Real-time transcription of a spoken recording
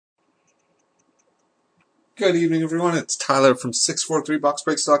Good evening, everyone. It's Tyler from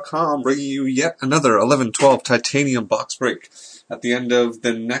 643boxbreaks.com bringing you yet another 11-12 titanium box break. At the end of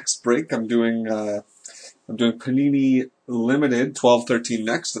the next break, I'm doing Panini Limited 12-13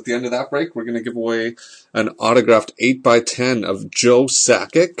 next. At the end of that break, we're going to give away an autographed 8x10 of Joe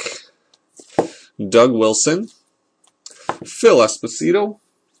Sakic, Doug Wilson, Phil Esposito,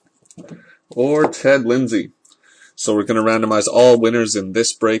 or Ted Lindsay. So we're going to randomize all winners in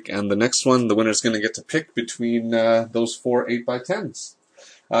this break, and the next one, the winner's going to get to pick between those 4 8x10s.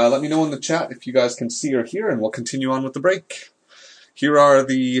 Let me know in the chat if you guys can see or hear, and we'll continue on with the break. Here are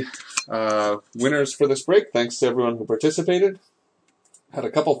the winners for this break. Thanks to everyone who participated. Had a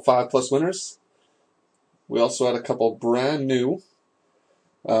couple 5+ winners. We also had a couple brand new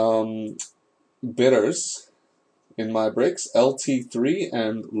bidders in my breaks, LT3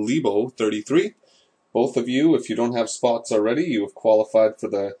 and Lebo33. Both of you, if you don't have spots already, you have qualified for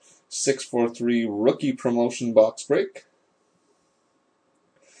the 643 Rookie Promotion Box Break.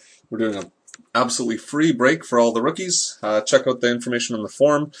 We're doing an absolutely free break for all the rookies. Check out the information on the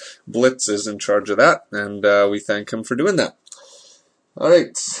forum. Blitz is in charge of that, and we thank him for doing that.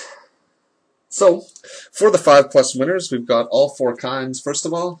 Alright, so for the 5+ winners, we've got all 4 kinds, first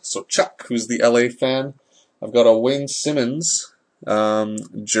of all. So Chuck, who's the LA fan, I've got a Wayne Simmons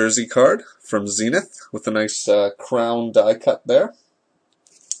jersey card from Zenith with a nice crown die cut there.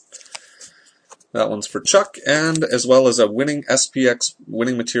 That one's for Chuck, and as well as a winning SPX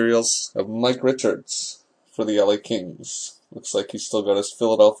winning materials of Mike Richards for the LA Kings. Looks like he's still got his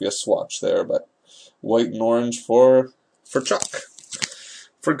Philadelphia swatch there, but white and orange for Chuck.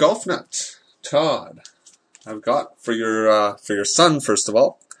 For Golf Nut, Todd, I've got for your son, first of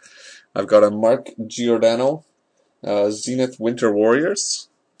all, I've got a Mark Giordano Zenith Winter Warriors.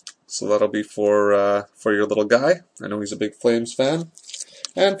 So that'll be for your little guy. I know he's a big Flames fan.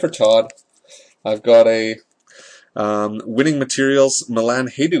 And for Todd, I've got a Winning Materials Milan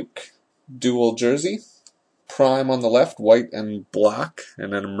Hajduk dual jersey. Prime on the left, white and black,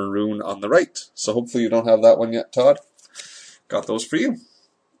 and then a maroon on the right. So hopefully you don't have that one yet, Todd. Got those for you.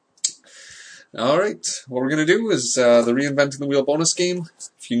 Alright, what we're going to do is the Reinventing the Wheel bonus game.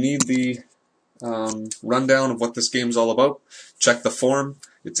 If you need the rundown of what this game's all about, check the forum.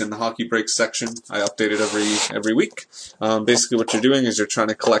 It's in the Hockey Breaks section. I update it every week. Basically what you're doing is you're trying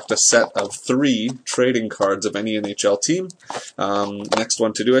to collect a set of 3 trading cards of any NHL team. Next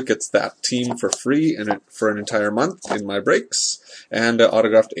one to do it gets that team for free for an entire month in my breaks, and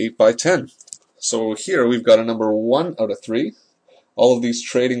autographed 8x10. So here we've got a number 1 out of 3. All of these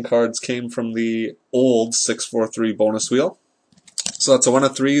trading cards came from the old 643 bonus wheel. So that's a 1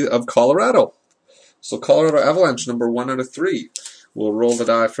 of 3 of Colorado. So Colorado Avalanche, number 1 out of 3. We'll roll the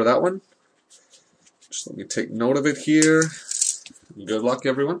die for that one. Just let me take note of it here. Good luck,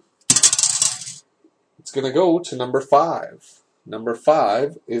 everyone. It's going to go to number 5. Number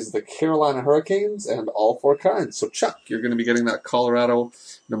 5 is the Carolina Hurricanes and all 4 kinds. So Chuck, you're going to be getting that Colorado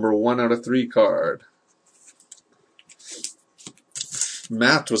number 1 out of 3 card.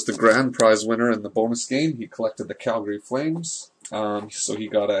 Matt was the grand prize winner in the bonus game. He collected the Calgary Flames. So he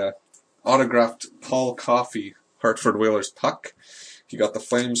got a autographed Paul Coffey Hartford Whalers puck. He got the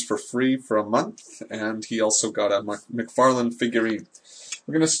Flames for free for a month, and he also got a McFarlane figurine.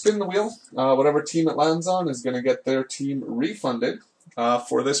 We're going to spin the wheel. Whatever team it lands on is going to get their team refunded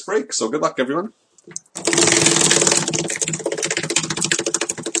for this break. So good luck, everyone.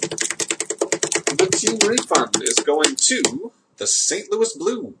 The team refund is going to the St. Louis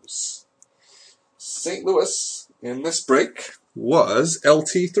Blues. St. Louis in this break was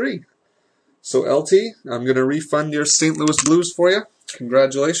LT3. So LT, I'm going to refund your St. Louis Blues for you.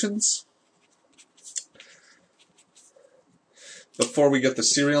 Congratulations. Before we get the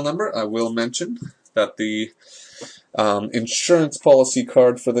serial number, I will mention that the insurance policy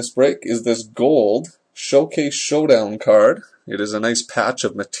card for this break is this gold Showcase Showdown card. It is a nice patch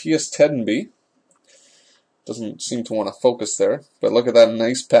of Mattias Tedenby. Doesn't seem to want to focus there, but look at that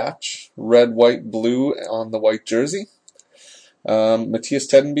nice patch. Red, white, blue on the white jersey. Mattias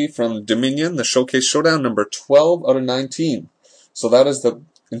Tedenby from Dominion, the Showcase Showdown, number 12 out of 19. So that is the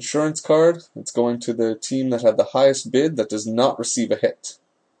insurance card. It's going to the team that had the highest bid that does not receive a hit.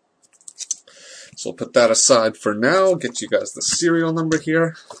 So we'll put that aside for now. Get you guys the serial number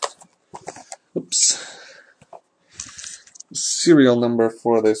here. Oops. The serial number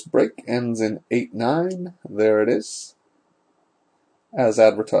for this break ends in 89. There it is, as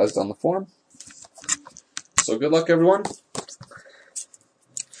advertised on the forum. So good luck, everyone.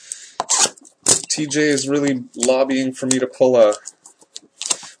 TJ is really lobbying for me to pull a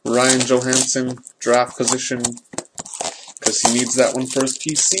Ryan Johansson draft position because he needs that one for his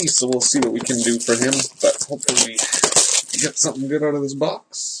PC, so we'll see what we can do for him, but hopefully we get something good out of this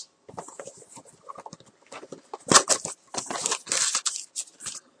box.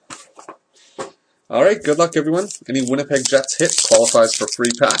 Alright, good luck everyone. Any Winnipeg Jets hit qualifies for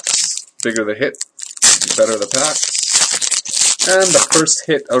free packs. Bigger the hit, better the packs. And the first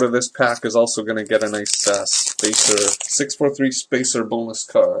hit out of this pack is also going to get a nice Spacer, 643 Spacer bonus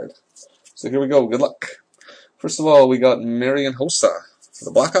card. So here we go, good luck. First of all, we got Marian Hossa for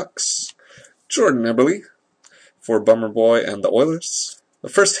the Blackhawks, Jordan Eberle for Bummer Boy and the Oilers. The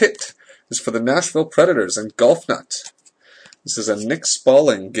first hit is for the Nashville Predators and Golf Nut. This is a Nick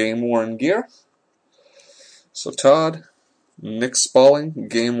Spalling game-worn gear. So Todd, Nick Spalling,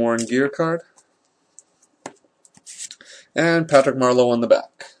 game-worn gear card. And Patrick Marleau on the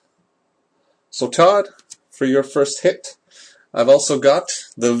back. So Todd, for your first hit, I've also got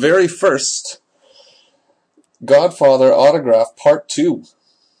the very first Godfather autograph, part 2.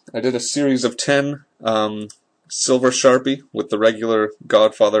 I did a series of 10 silver Sharpie with the regular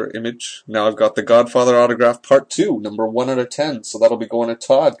Godfather image. Now I've got the Godfather autograph, part 2, number 1 out of 10. So that'll be going to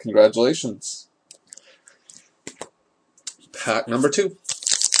Todd. Congratulations. Pack number 2.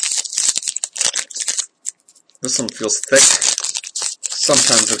 This one feels thick.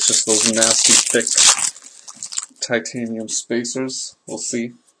 Sometimes it's just those nasty thick titanium spacers. We'll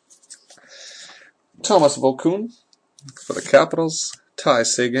see. Thomas Vokoun for the Capitals. Ty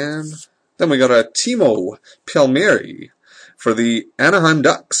Seguin. Then we got a Timo Palmieri for the Anaheim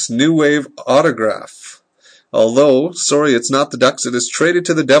Ducks. New Wave autograph. Although, sorry, it's not the Ducks. It is traded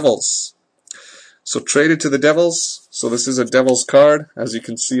to the Devils. So traded to the Devils. So this is a Devils card, as you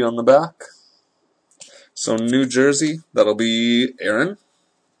can see on the back. So New Jersey, that'll be Aaron.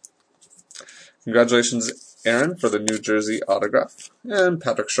 Congratulations, Aaron, for the New Jersey autograph. And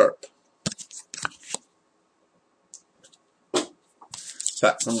Patrick Sharp.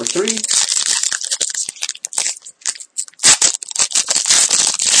 Pack number 3.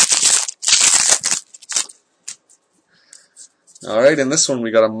 Alright, in this one we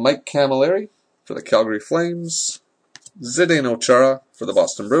got a Mike Camilleri for the Calgary Flames. Zdeno Chara for the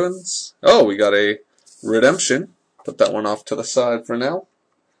Boston Bruins. Oh, we got a redemption. Put that one off to the side for now.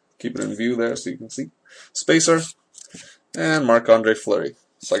 Keep it in view there so you can see. Spacer. And Marc-Andre Fleury.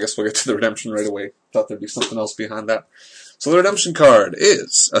 So I guess we'll get to the redemption right away. Thought there'd be something else behind that. So the redemption card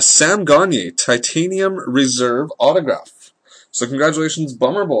is a Sam Gagner Titanium Reserve autograph. So congratulations,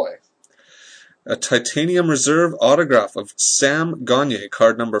 Bummer Boy. A Titanium Reserve autograph of Sam Gagner,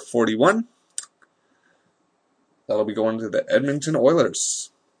 card number 41. That'll be going to the Edmonton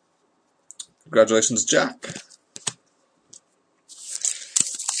Oilers. Congratulations, Jack.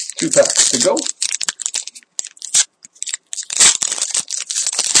 2 packs to go.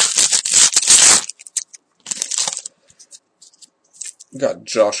 Got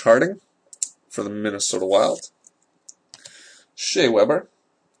Josh Harding for the Minnesota Wild. Shea Weber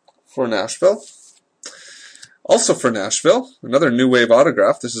for Nashville. Also for Nashville, another New Wave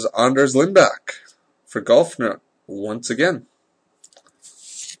autograph. This is Anders Lindback for Golf Nut once again.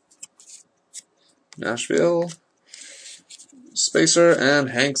 Nashville, Spacer, and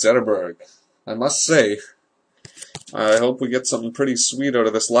Hank Zetterberg. I must say, I hope we get something pretty sweet out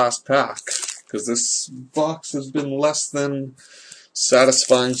of this last pack, because this box has been less than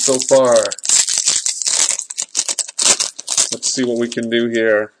satisfying so far. Let's see what we can do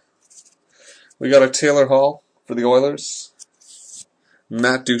here. We got a Taylor Hall for the Oilers.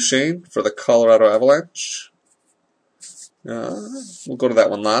 Matt Duchene for the Colorado Avalanche. We'll go to that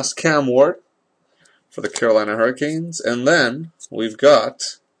one last. Cam Ward for the Carolina Hurricanes. And then we've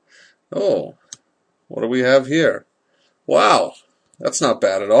got, oh, what do we have here? Wow, that's not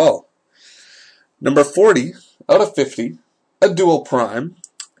bad at all. Number 40 out of 50, a dual prime.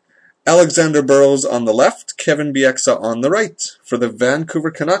 Alexander Burrows on the left, Kevin Bieksa on the right for the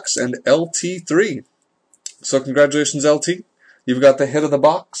Vancouver Canucks and LT3. So congratulations, LT. You've got the hit of the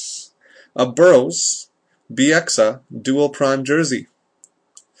box, a Burrows Bieksa dual prime jersey.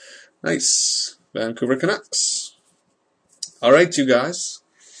 Nice. Vancouver Canucks. Alright, you guys.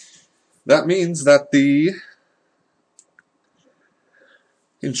 That means that the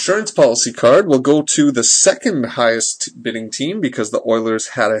insurance policy card will go to the second highest bidding team because the Oilers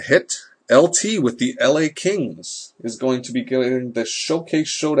had a hit. LT with the LA Kings is going to be getting the Showcase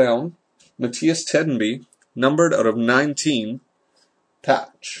Showdown Matthias Tedenby, numbered out of 19,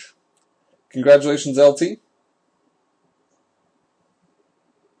 patch. Congratulations, LT.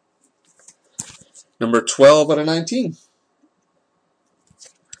 Number 12 out of 19.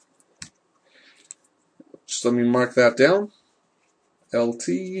 Just let me mark that down.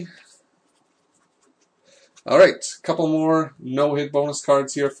 LT. Alright, a couple more no-hit bonus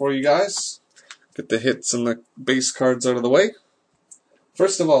cards here for you guys. Get the hits and the base cards out of the way.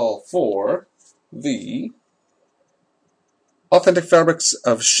 First of all, for the Authentic Fabrics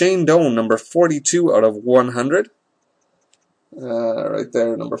of Shane Doan, number 42 out of 100. Right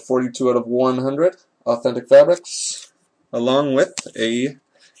there, number 42 out of 100. Authentic Fabrics. Along with a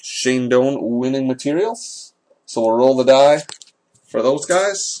Shane Doan winning materials. So we'll roll the die for those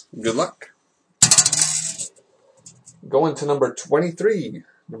guys. Good luck. Going to number 23.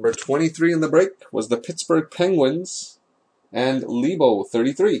 Number 23 in the break was the Pittsburgh Penguins and Lebo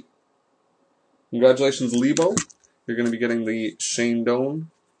 33. Congratulations, Lebo. You're going to be getting the Shane Doan,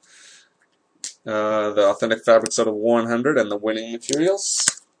 the Authentic Fabrics out of 100, and the winning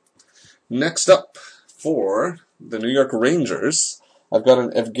materials. Next up, for the New York Rangers, I've got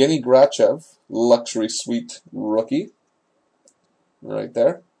an Evgeny Grachev Luxury Suite rookie. Right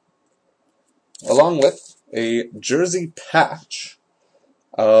there. Along with a jersey patch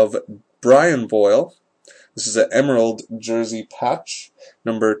of Brian Boyle. This is an emerald jersey patch,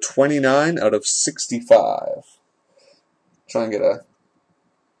 number 29 out of 65. Try and get a...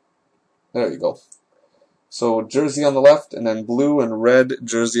 There you go. So jersey on the left, and then blue and red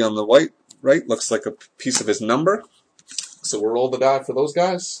jersey on the right. Looks like a piece of his number. So we'll roll the die for those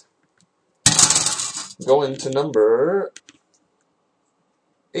guys. Going to number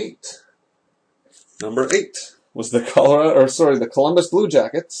 8. Number 8 was the Columbus Blue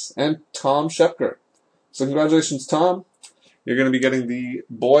Jackets and Tom Shepker. So congratulations, Tom. You're going to be getting the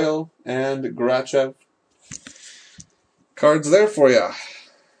Boyle and Grachev cards there for you.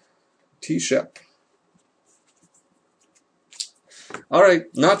 T-Shep.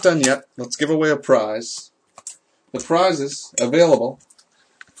 Alright, not done yet. Let's give away a prize. The prize is available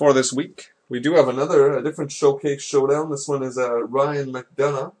for this week. We do have a different showcase showdown. This one is a Ryan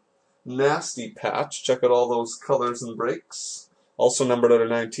McDonough Nasty patch. Check out all those colors and breaks. Also numbered out of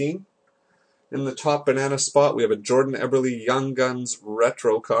 19. In the top banana spot, we have a Jordan Eberle Young Guns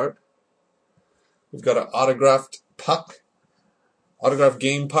retro card. We've got an autographed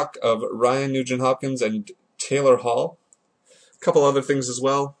game puck of Ryan Nugent-Hopkins and Taylor Hall. A couple other things as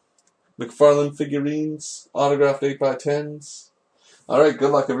well. McFarlane figurines, autographed 8x10s. Alright,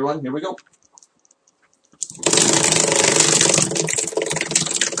 good luck everyone. Here we go.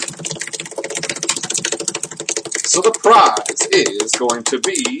 So the prize is going to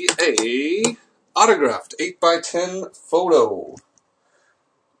be a autographed 8x10 photo.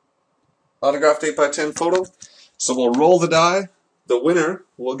 Autographed 8x10 photo. So we'll roll the die. The winner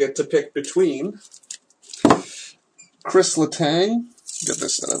will get to pick between Chris Letang. Get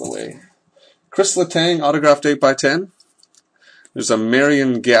this out of the way. Chris Letang, autographed 8x10. There's a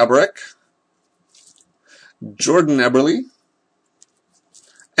Marian Gaborik, Jordan Eberle,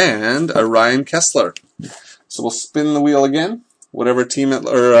 and a Ryan Kessler. So we'll spin the wheel again. Whatever team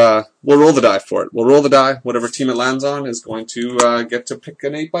we'll roll the die for it. We'll roll the die. Whatever team it lands on is going to get to pick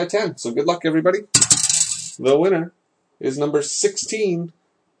an 8x10. So good luck, everybody. The winner is number 16.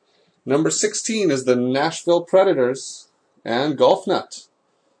 Number 16 is the Nashville Predators and Golf Nut.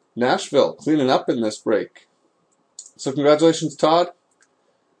 Nashville cleaning up in this break. So congratulations, Todd.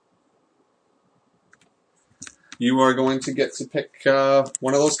 You are going to get to pick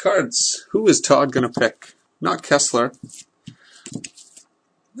one of those cards. Who is Todd going to pick? Not Kessler.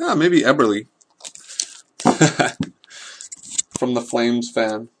 Maybe Eberle. From the Flames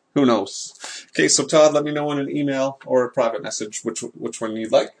fan. Who knows? Okay, so Todd, let me know in an email or a private message which one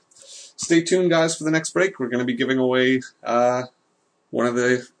you'd like. Stay tuned, guys, for the next break. We're going to be giving away one of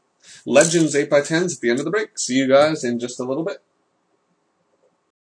the Legends 8x10s at the end of the break. See you guys in just a little bit.